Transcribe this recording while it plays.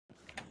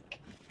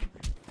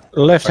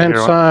Left hand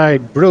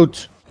side,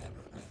 brute.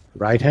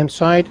 Right hand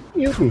side,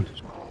 mutant.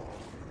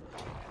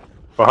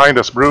 Behind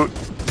us, brute.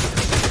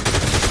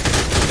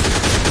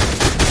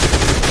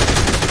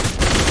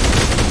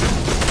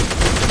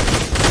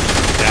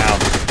 Down.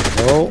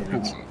 Oh,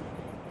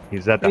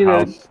 He's at the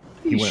house.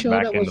 He went sure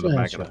back that into was the a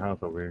back of the headshot? house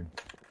over here.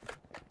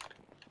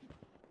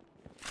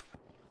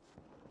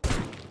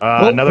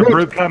 Another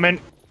brute coming.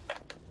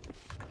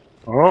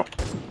 Oh,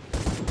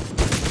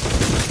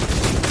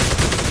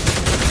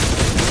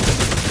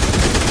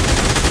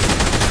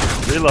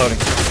 Reloading.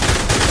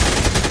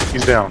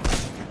 he's down.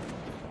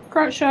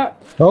 Crunch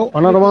shot. oh,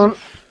 another one.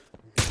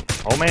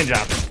 Old man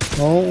job.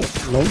 Oh,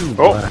 no.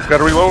 Oh,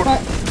 gotta reload.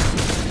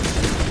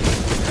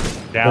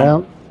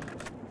 Down.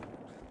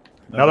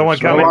 Another one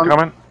coming.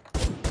 Coming.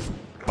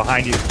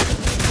 Behind you.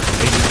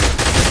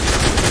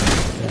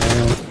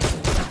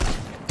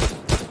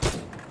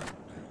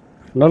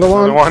 Another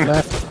one. Another one.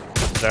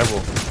 Left.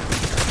 Several.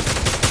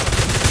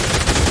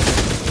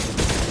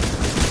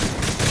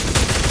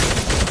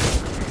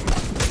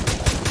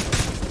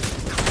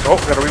 Oh,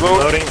 gotta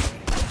reload. Reloading.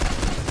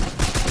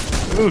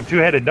 Ooh,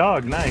 two-headed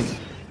dog. Nice.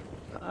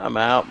 I'm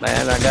out,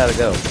 man. I gotta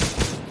go.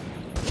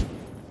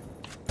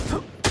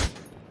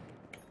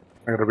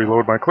 I gotta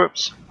reload my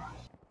clips.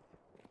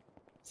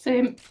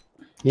 Same.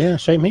 Yeah,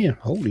 same here.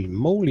 Holy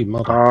moly,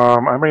 mother.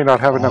 I may not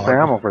have enough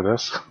ammo for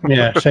this.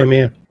 Yeah, same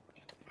here.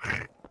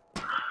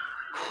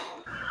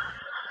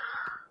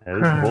 Yeah,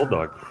 this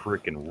bulldog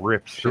freaking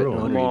rips through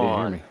Come him.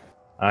 on.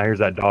 Ah, here's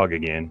that dog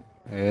again.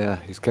 Yeah,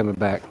 he's coming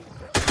back.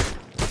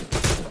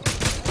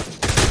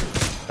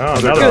 Oh,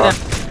 another one.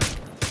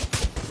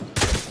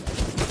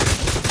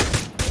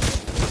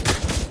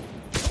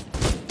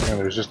 And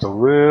there's just a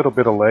little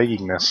bit of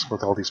lagginess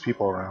with all these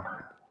people around.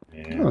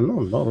 Yeah. No,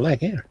 no lag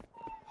here.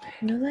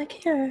 No leg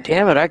here.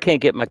 Damn it, I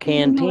can't get my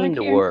canteen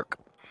to work.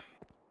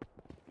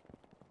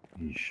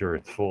 You sure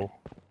it's full?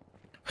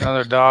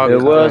 Another dog.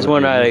 It was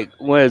when I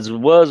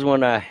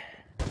when I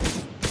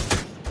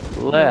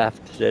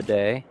left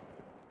today.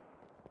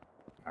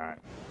 Alright.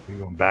 We're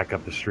going back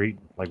up the street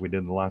like we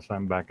did the last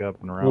time, back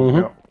up and around.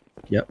 Mhm.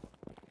 Yep.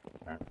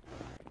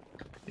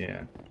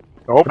 Yeah.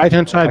 Oh, Right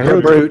hand side,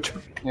 brute. Brute.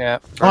 Yeah.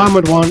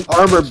 Armored one.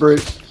 Armored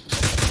brute.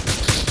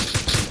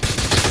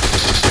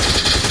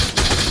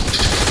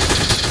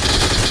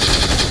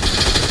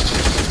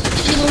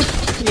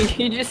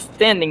 He's just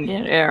standing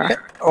in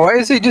there. Why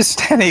is he just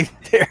standing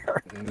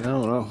there? I don't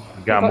know.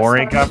 Got more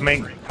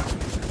incoming.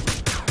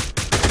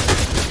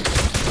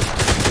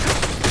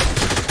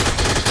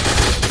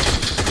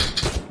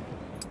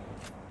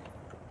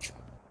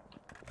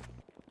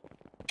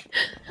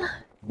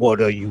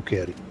 What are you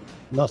carrying?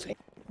 Nothing.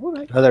 All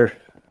right. Another.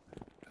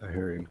 I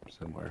hear him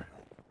somewhere.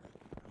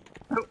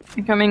 Oh,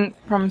 coming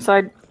from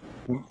side.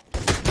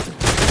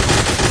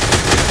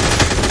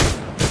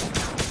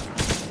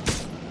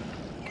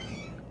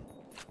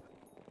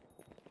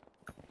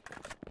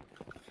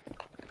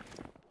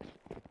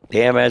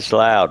 Damn, that's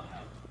loud.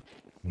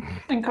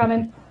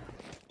 Incoming.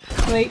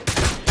 Wait.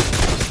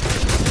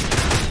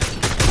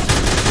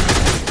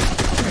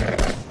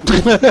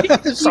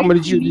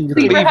 Somebody shooting the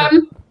Lever lever.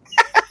 him.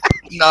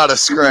 Not a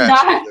scratch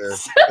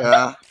Nice. either.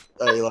 Yeah,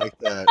 how you like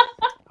that?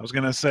 I was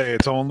gonna say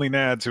it's only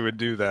Nads who would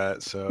do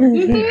that. So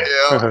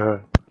Yeah.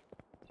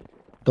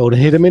 Don't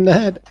hit him in the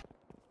head.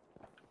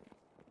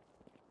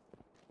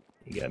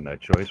 You got no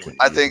choice. When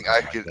I you think do I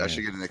something could. like I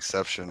should get an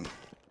exception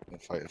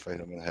if I hit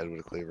him in the head with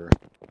a cleaver.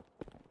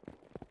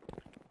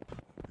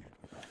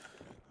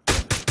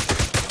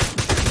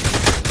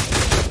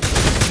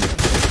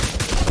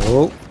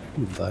 Oh,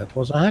 that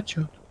was a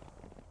headshot.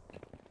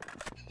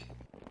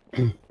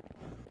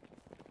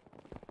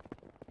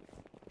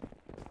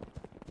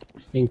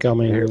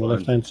 Incoming on the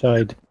left hand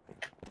side.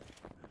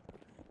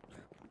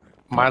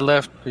 My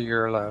left to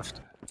your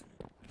left.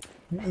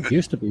 It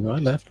used to be my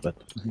left, but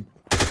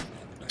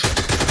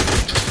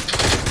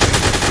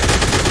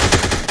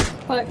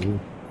Click.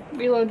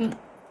 Reloading.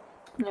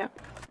 Yeah.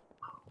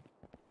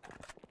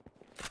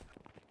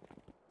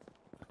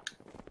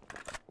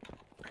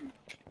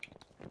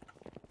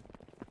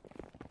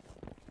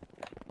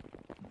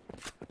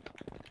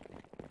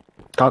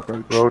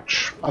 Cockroach.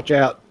 Roach. Watch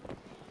out.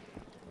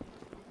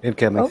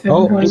 Incoming. oh,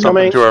 Something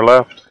incoming. to our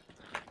left.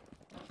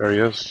 There he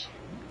is.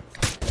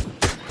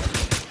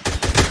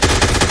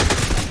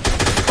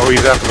 Oh,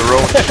 he's after the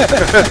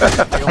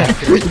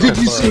roach. Did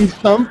you see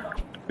some?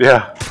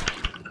 Yeah.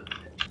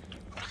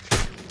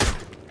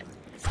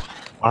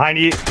 Behind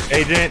you,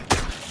 agent.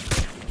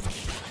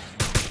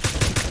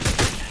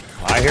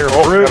 I hear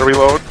Oh, brute. gotta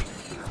reload.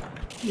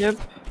 Yep.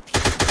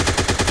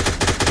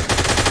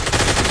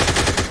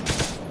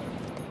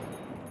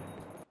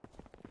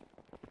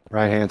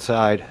 Right hand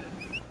side.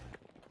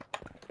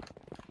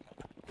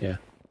 Yeah.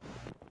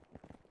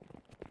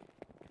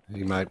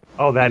 You might.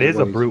 Oh, that is a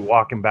Anyways. brute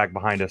walking back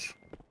behind us.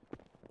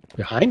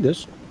 Behind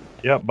us.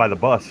 Yep, by the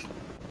bus.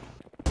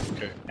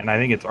 Okay. And I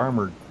think it's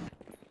armored.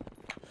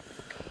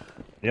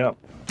 Yep.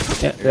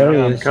 Yeah, there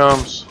Here he he is.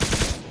 comes.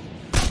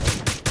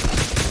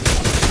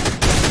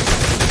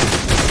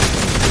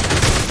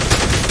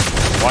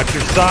 Watch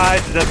your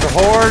sides. That's a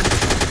horde.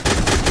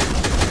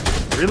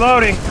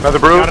 Reloading. Another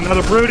brute. Got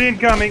another brute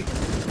incoming.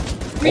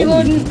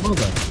 Reloading.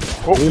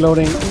 Oh.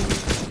 Reloading.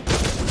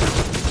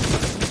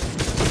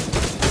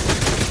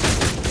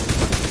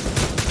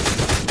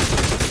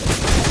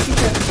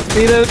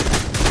 Reload.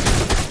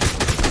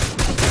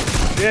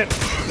 Shit.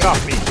 Get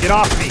off me. Get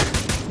off me.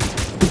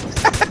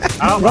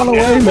 Run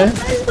away, man.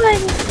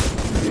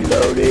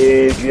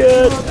 Reloading.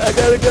 Yes, I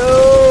gotta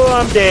go.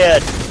 I'm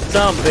dead.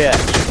 Some bitch.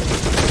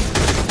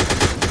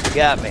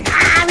 Got me.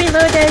 Ah,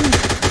 reloading.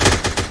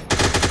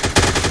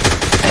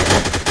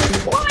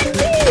 Why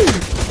me?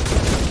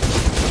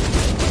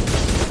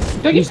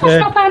 Don't you He's touch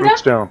dead. my panda?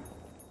 Brute's down.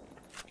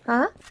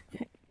 Huh?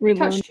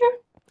 Reload. Touched you?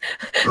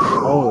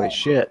 Holy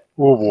shit.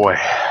 Oh boy.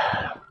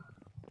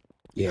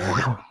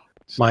 Yeah.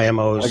 My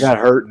ammo I is got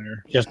hurt.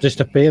 just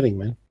disappearing,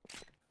 man.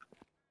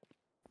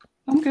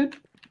 I'm good.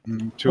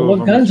 Two What of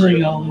them, guns are three of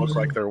y'all them look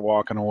using? like they're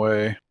walking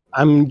away.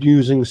 I'm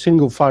using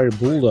single fire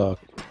bulldog,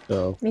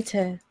 so Me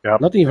too.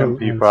 Yep. not even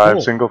MP5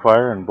 full. single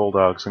fire and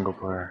Bulldog single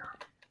fire.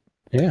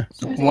 Yeah.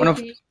 One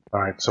of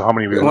Alright, so how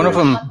many one of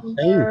them.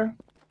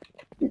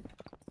 Hey.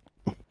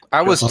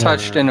 I was Uh,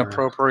 touched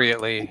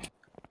inappropriately.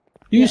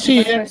 You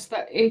see here, Press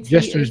that 80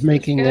 Jester's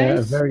making a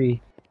guys.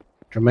 very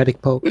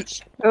dramatic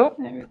pose. Oh,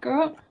 there we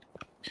go.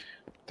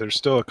 There's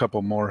still a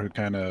couple more who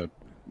kind of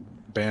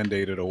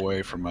band-aided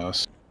away from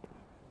us.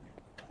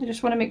 I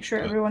just want to make sure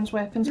everyone's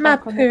weapons My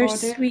back on their poor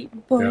body.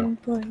 sweet boing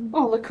boing.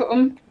 Oh, look at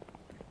them.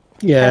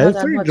 Yeah, Hold it's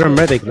on, very watch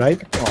dramatic, it. right?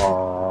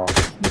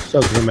 Aww.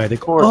 So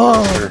dramatic. Poor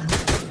Oh, Chester.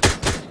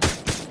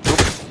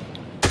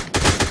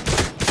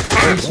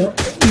 So,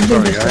 even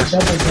Sorry, just guys. a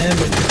double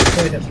damage is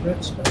quite a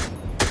threat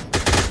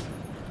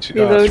stuff.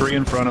 Reload. 3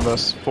 in front of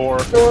us. 4.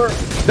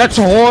 that's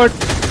a horde.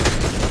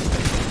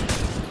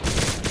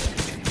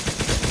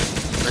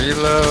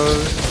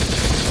 Reload.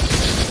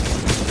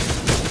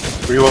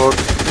 Reload.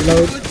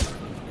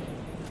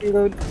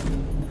 Reload.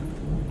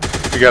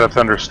 We got a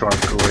thunderstorm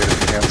to wait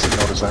if you can't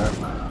notice that.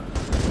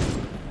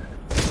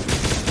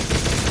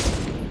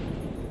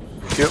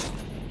 Yep.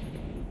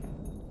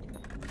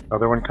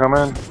 Another one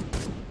coming.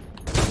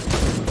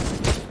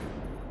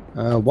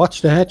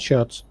 Watch the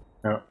headshots.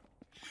 Yeah.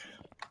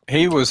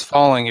 He was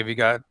falling if he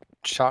got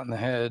shot in the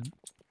head.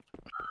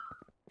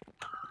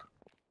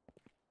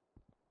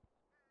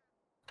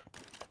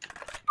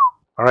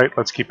 Alright,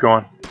 let's keep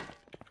going.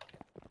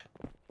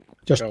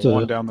 Just Got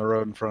one down the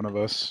road in front of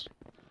us.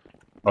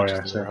 Oh Next yeah,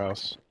 to I their see.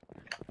 house.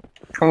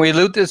 Can we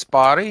loot this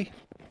body?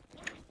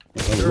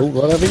 loot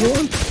whatever you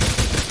want.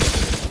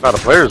 Not a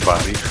player's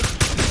body.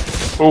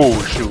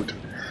 Oh shoot.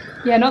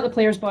 Yeah, not the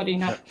player's body,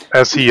 no.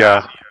 As he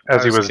was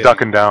was kidding.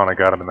 ducking down, I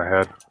got him in the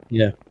head.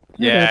 Yeah.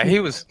 Yeah, he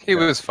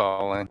was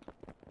falling.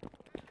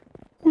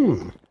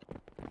 Hmm.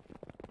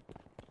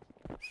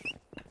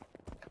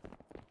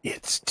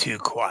 It's too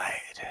quiet.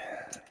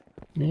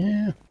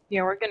 Yeah.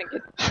 Yeah, we're gonna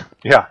get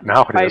Yeah,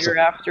 now it is. fighter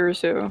after,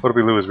 so. What did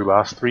we lose? We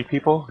lost 3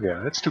 people?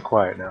 Yeah, it's too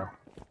quiet now.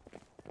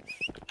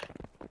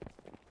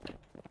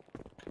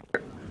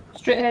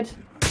 Straight ahead.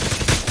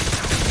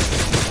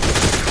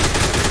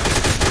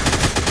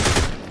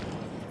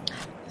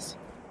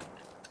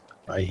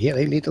 I hear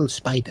a little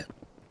spider.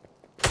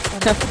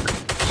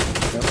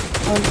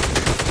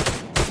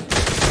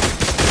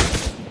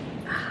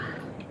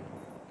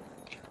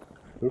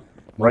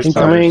 Right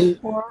Incoming.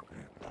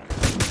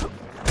 side.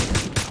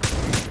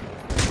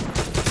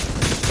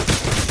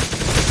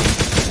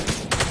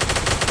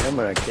 Damn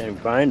it, I can't even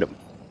find him.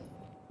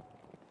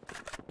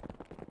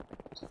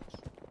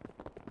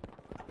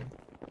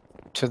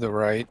 To the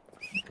right.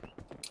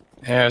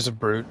 Yeah, there's a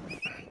brute.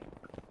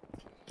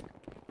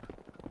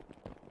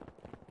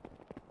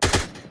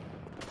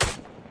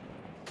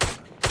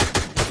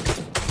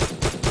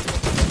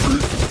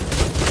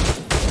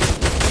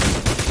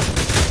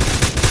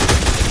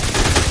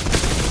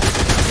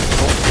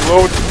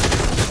 Reload.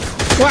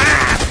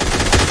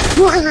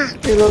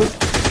 Reload.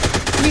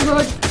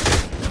 Reload.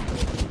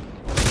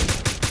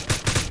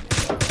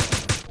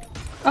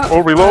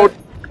 Oh, reload.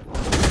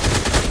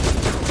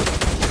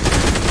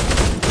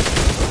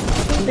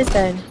 This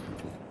down.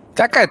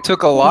 That guy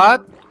took a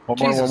lot. One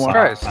more, Jesus one more.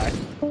 Christ.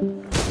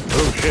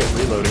 Oh shit,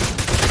 reloading.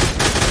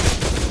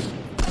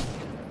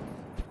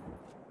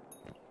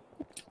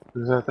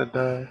 Who's that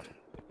died?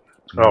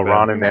 Oh,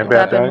 Ron and Nambat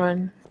Grab and died?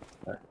 run.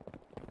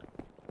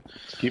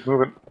 Let's keep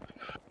moving.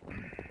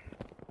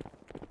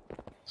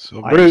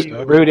 So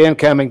Brood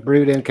incoming.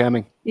 Brood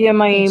incoming. Yeah,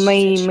 my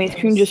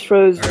screen just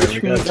froze. Alright,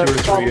 we got 2 or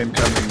 3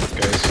 incoming,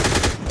 guys.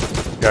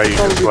 Yeah, you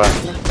just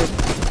left.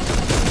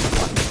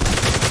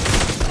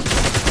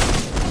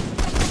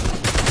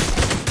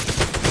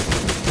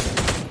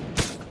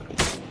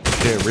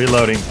 Shit,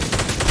 reloading.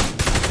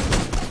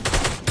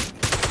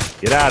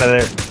 Get out of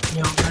there.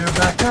 You know, they're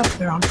back up.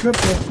 They're on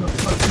triple. They'll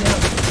fuck me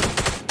up.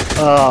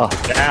 Oh,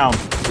 Down.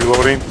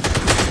 Reloading.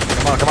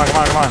 Come on, come on, come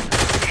on, come on.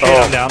 Shit,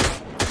 Oh. I'm down.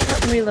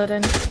 I'm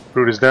reloading.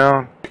 Brute is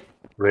down.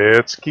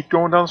 Let's keep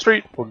going down the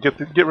street. We'll get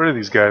rid of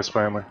these guys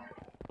finally.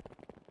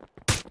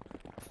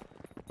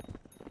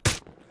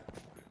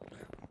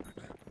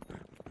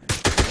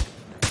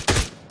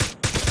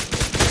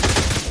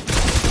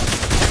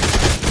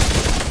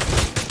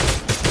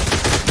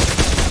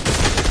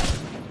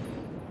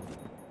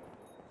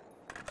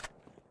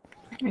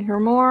 hear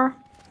more.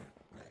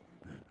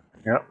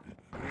 Yep.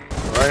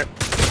 Alright.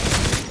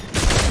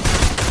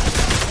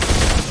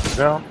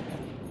 Down.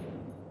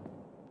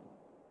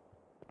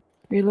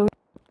 Reload.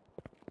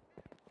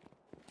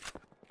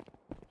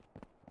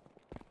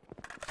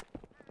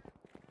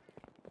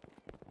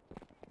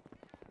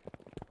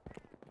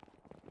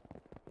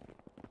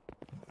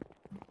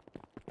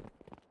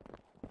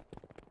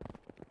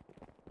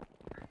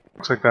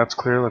 Looks like that's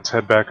clear. Let's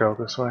head back out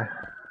this way.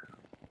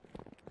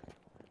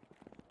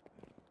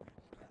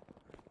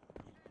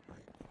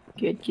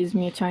 Good, gives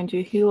me a time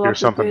to heal up. Here's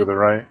something to the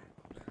right.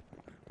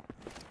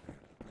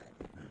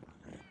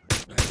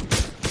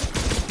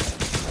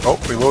 Oh,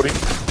 reloading.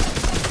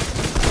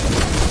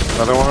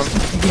 Another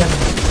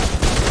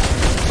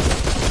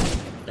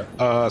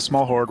one.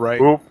 Small horde right.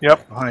 Ooh,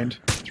 yep. Behind.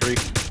 3.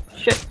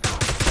 Shit.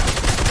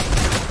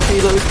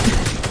 Reload.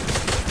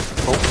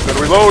 Oh,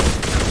 gotta reload.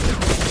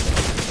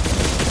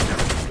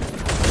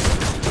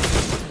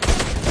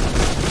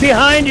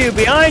 Behind you!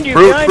 Behind you!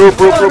 Brute, behind brute, you!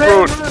 brute, brute,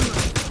 brute.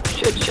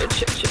 Shit.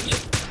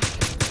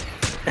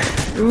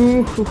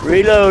 Ooh.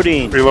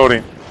 Reloading.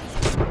 Reloading.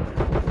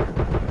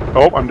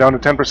 Oh, I'm down to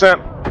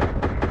 10%.